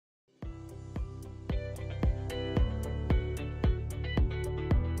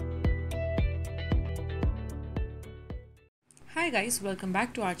Hi guys, welcome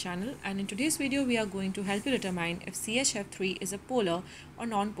back to our channel, and in today's video we are going to help you determine if CHF3 is a polar or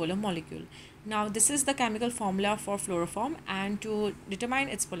non-polar molecule. Now this is the chemical formula for Floroform, and to determine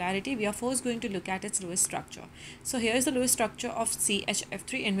its polarity we are first going to look at its Lewis structure. So here is the Lewis structure of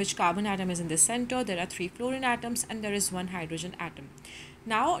CHF3, in which carbon atom is in the center, there are 3 fluorine atoms and there is 1 hydrogen atom.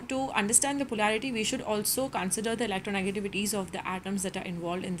 Now to understand the polarity we should also consider the electronegativities of the atoms that are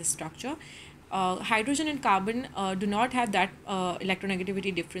involved in this structure. Hydrogen and carbon do not have that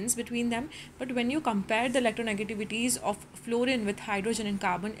electronegativity difference between them, but when you compare the electronegativities of fluorine with hydrogen and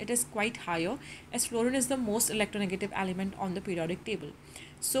carbon, it is quite higher, as fluorine is the most electronegative element on the periodic table.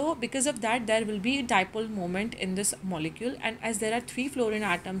 So because of that, there will be a dipole moment in this molecule, and as there are 3 fluorine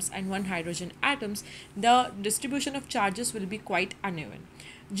atoms and 1 hydrogen atoms, the distribution of charges will be quite uneven.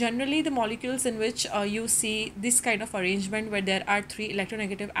 Generally, the molecules in which you see this kind of arrangement, where there are 3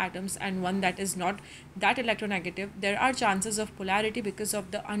 electronegative atoms and 1 that is not that electronegative, there are chances of polarity because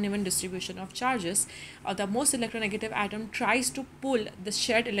of the uneven distribution of charges. The most electronegative atom tries to pull the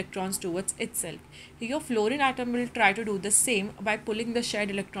shared electrons towards itself. Here, fluorine atom will try to do the same by pulling the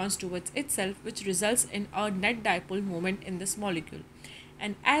shared electrons towards itself, which results in a net dipole moment in this molecule.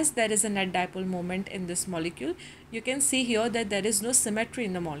 And as there is a net dipole moment in this molecule, you can see here that there is no symmetry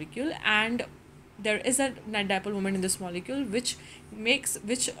in the molecule, and there is a net dipole moment in this molecule which leads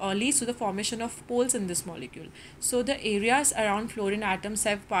to the formation of poles in this molecule. So the areas around fluorine atoms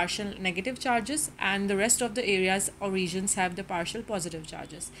have partial negative charges, and the rest of the areas or regions have the partial positive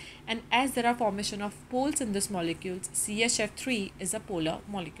charges. And as there are formation of poles in this molecule, CHF3 is a polar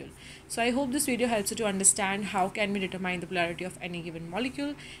molecule. So I hope this video helps you to understand how can we determine the polarity of any given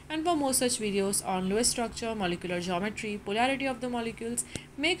molecule. And for more such videos on Lewis structure, molecular geometry, polarity of the molecules,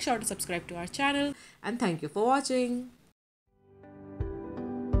 make sure to subscribe to our channel, and thank you for watching.